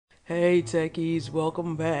Hey techies,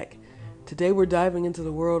 welcome back. Today we're diving into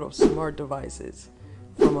the world of smart devices.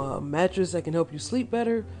 From a mattress that can help you sleep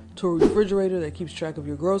better to a refrigerator that keeps track of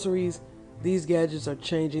your groceries, these gadgets are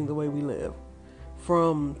changing the way we live.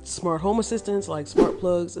 From smart home assistants like smart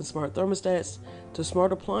plugs and smart thermostats to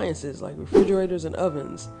smart appliances like refrigerators and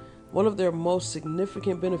ovens, one of their most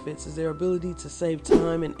significant benefits is their ability to save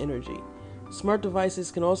time and energy. Smart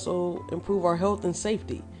devices can also improve our health and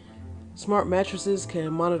safety. Smart mattresses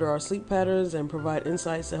can monitor our sleep patterns and provide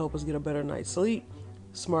insights to help us get a better night's sleep.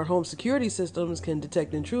 Smart home security systems can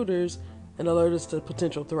detect intruders and alert us to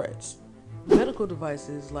potential threats. Medical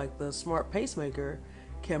devices like the smart pacemaker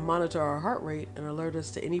can monitor our heart rate and alert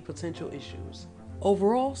us to any potential issues.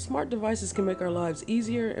 Overall, smart devices can make our lives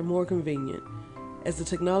easier and more convenient. As the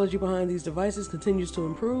technology behind these devices continues to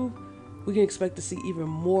improve, we can expect to see even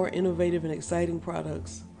more innovative and exciting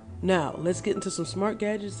products. Now, let's get into some smart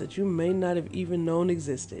gadgets that you may not have even known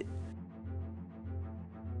existed.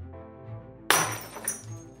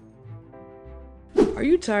 Are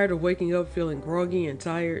you tired of waking up feeling groggy and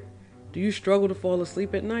tired? Do you struggle to fall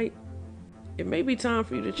asleep at night? It may be time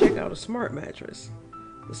for you to check out a smart mattress.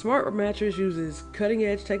 The smart mattress uses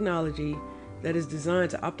cutting-edge technology that is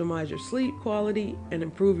designed to optimize your sleep quality and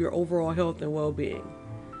improve your overall health and well-being.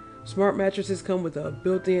 Smart mattresses come with a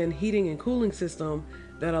built-in heating and cooling system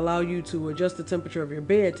that allow you to adjust the temperature of your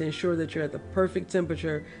bed to ensure that you're at the perfect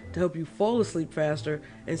temperature to help you fall asleep faster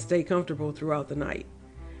and stay comfortable throughout the night.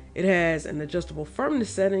 It has an adjustable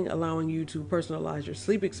firmness setting allowing you to personalize your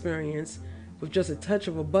sleep experience. With just a touch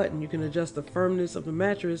of a button, you can adjust the firmness of the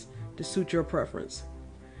mattress to suit your preference.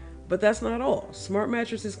 But that's not all. Smart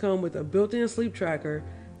mattresses come with a built-in sleep tracker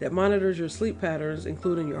that monitors your sleep patterns,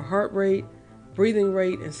 including your heart rate, breathing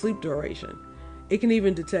rate, and sleep duration. It can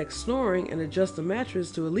even detect snoring and adjust the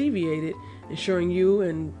mattress to alleviate it, ensuring you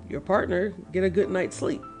and your partner get a good night's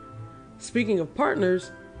sleep. Speaking of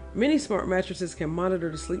partners, many smart mattresses can monitor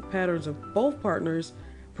the sleep patterns of both partners,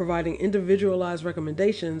 providing individualized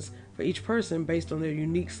recommendations for each person based on their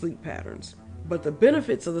unique sleep patterns. But the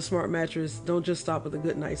benefits of the smart mattress don't just stop with a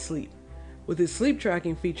good night's sleep. With its sleep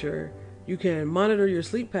tracking feature, you can monitor your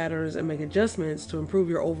sleep patterns and make adjustments to improve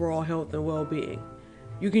your overall health and well-being.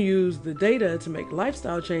 You can use the data to make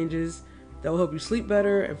lifestyle changes that will help you sleep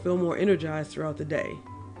better and feel more energized throughout the day.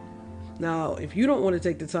 Now, if you don't want to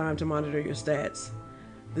take the time to monitor your stats,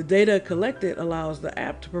 the data collected allows the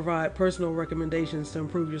app to provide personal recommendations to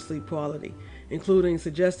improve your sleep quality, including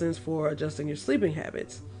suggestions for adjusting your sleeping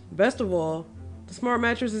habits. Best of all, the smart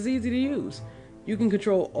mattress is easy to use. You can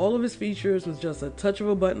control all of its features with just a touch of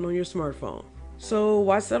a button on your smartphone. So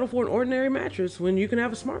why settle for an ordinary mattress when you can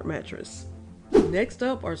have a smart mattress? Next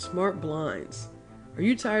up are smart blinds. Are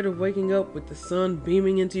you tired of waking up with the sun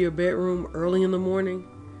beaming into your bedroom early in the morning?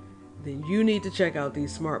 Then you need to check out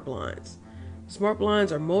these smart blinds. Smart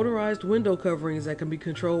blinds are motorized window coverings that can be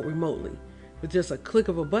controlled remotely. With just a click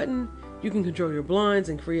of a button, you can control your blinds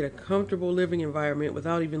and create a comfortable living environment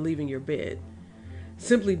without even leaving your bed.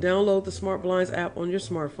 Simply download the Smart Blinds app on your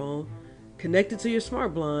smartphone, connect it to your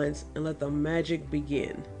smart blinds, and let the magic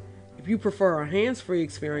begin. If you prefer a hands-free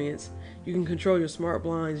experience, you can control your smart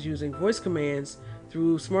blinds using voice commands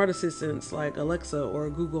through smart assistants like Alexa or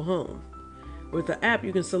Google Home. With the app,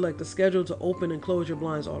 you can select the schedule to open and close your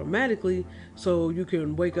blinds automatically so you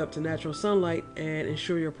can wake up to natural sunlight and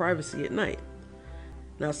ensure your privacy at night.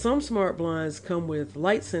 Now, some smart blinds come with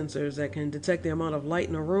light sensors that can detect the amount of light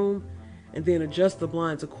in a room and then adjust the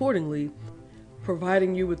blinds accordingly,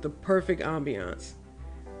 providing you with the perfect ambiance.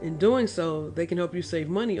 In doing so, they can help you save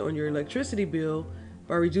money on your electricity bill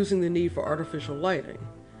by reducing the need for artificial lighting.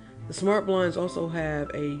 The smart blinds also have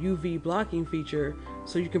a UV blocking feature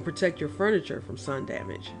so you can protect your furniture from sun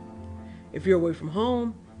damage. If you're away from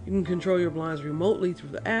home, you can control your blinds remotely through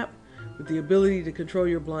the app. With the ability to control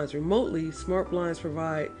your blinds remotely, smart blinds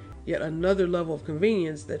provide yet another level of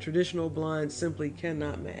convenience that traditional blinds simply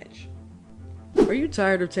cannot match. Are you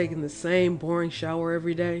tired of taking the same boring shower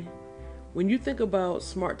every day? When you think about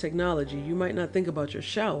smart technology, you might not think about your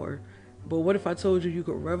shower, but what if I told you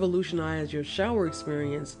could revolutionize your shower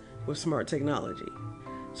experience with smart technology?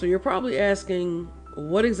 So you're probably asking,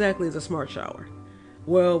 what exactly is a smart shower?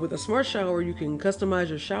 Well, with a smart shower, you can customize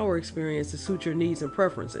your shower experience to suit your needs and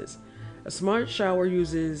preferences. A smart shower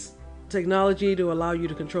uses technology to allow you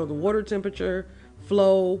to control the water temperature,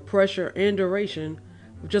 flow, pressure, and duration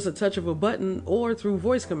with just a touch of a button or through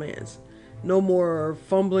voice commands. No more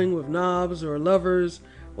fumbling with knobs or levers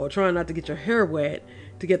or trying not to get your hair wet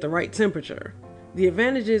to get the right temperature. The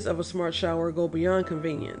advantages of a smart shower go beyond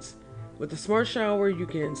convenience. With a smart shower, you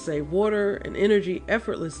can save water and energy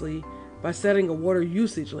effortlessly by setting a water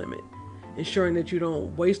usage limit. ensuring that you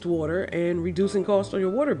don't waste water and reducing cost on your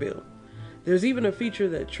water bill. There's even a feature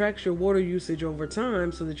that tracks your water usage over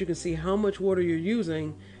time so that you can see how much water you're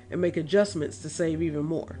using and make adjustments to save even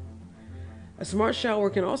more. A smart shower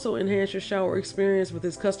can also enhance your shower experience with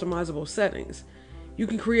its customizable settings. You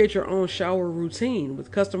can create your own shower routine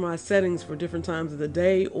with customized settings for different times of the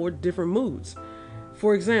day or different moods.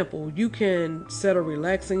 For example, you can set a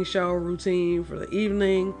relaxing shower routine for the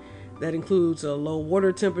evening that includes a low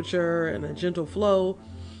water temperature and a gentle flow,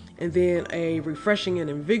 and then a refreshing and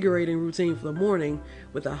invigorating routine for the morning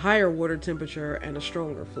with a higher water temperature and a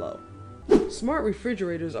stronger flow. Smart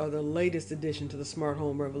refrigerators are the latest addition to the smart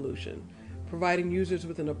home revolution, providing users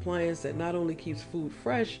with an appliance that not only keeps food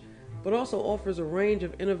fresh, but also offers a range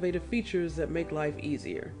of innovative features that make life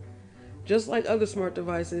easier. Just like other smart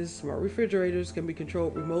devices, smart refrigerators can be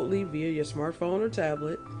controlled remotely via your smartphone or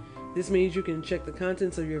tablet. This means you can check the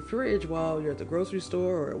contents of your fridge while you're at the grocery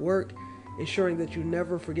store or at work, ensuring that you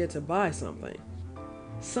never forget to buy something.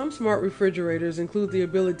 Some smart refrigerators include the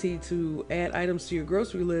ability to add items to your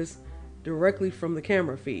grocery list directly from the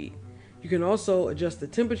camera feed. You can also adjust the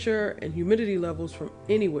temperature and humidity levels from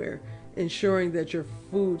anywhere, ensuring that your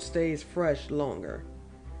food stays fresh longer.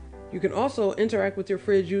 You can also interact with your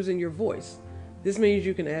fridge using your voice. This means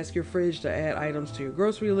you can ask your fridge to add items to your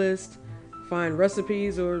grocery list, find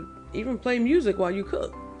recipes, or even play music while you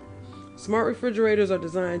cook. Smart refrigerators are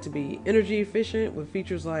designed to be energy efficient with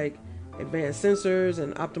features like advanced sensors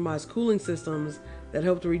and optimized cooling systems that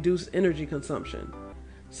help to reduce energy consumption.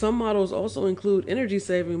 Some models also include energy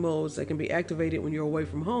saving modes that can be activated when you're away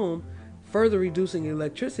from home, further reducing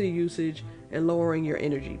electricity usage and lowering your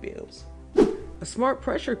energy bills. A smart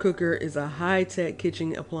pressure cooker is a high-tech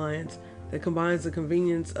kitchen appliance that combines the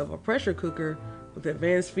convenience of a pressure cooker with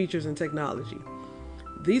advanced features and technology.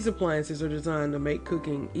 These appliances are designed to make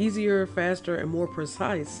cooking easier, faster, and more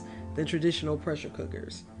precise than traditional pressure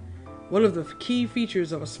cookers. One of the key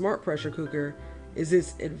features of a smart pressure cooker is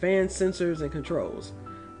its advanced sensors and controls.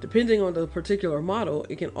 Depending on the particular model,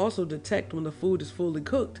 it can also detect when the food is fully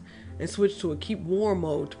cooked and switch to a keep warm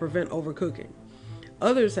mode to prevent overcooking.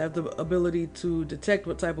 Others have the ability to detect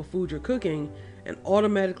what type of food you're cooking and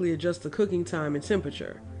automatically adjust the cooking time and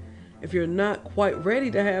temperature. If you're not quite ready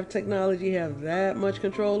to have technology have that much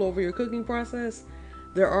control over your cooking process,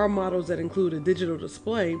 there are models that include a digital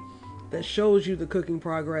display that shows you the cooking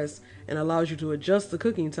progress and allows you to adjust the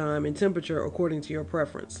cooking time and temperature according to your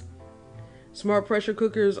preference. Smart pressure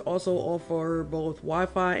cookers also offer both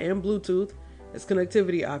Wi-Fi and Bluetooth as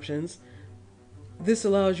connectivity options. This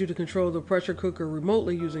allows you to control the pressure cooker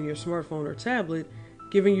remotely using your smartphone or tablet,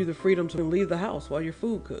 giving you the freedom to leave the house while your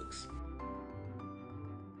food cooks.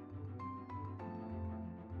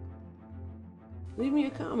 Leave me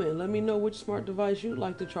a comment. Let me know which smart device you'd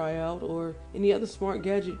like to try out or any other smart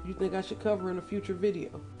gadget you think I should cover in a future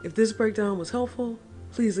video. If this breakdown was helpful,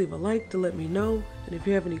 please leave a like to let me know. And if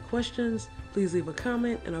you have any questions, please leave a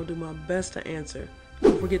comment and I'll do my best to answer.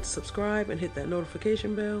 Don't forget to subscribe and hit that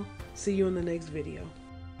notification bell. See you in the next video.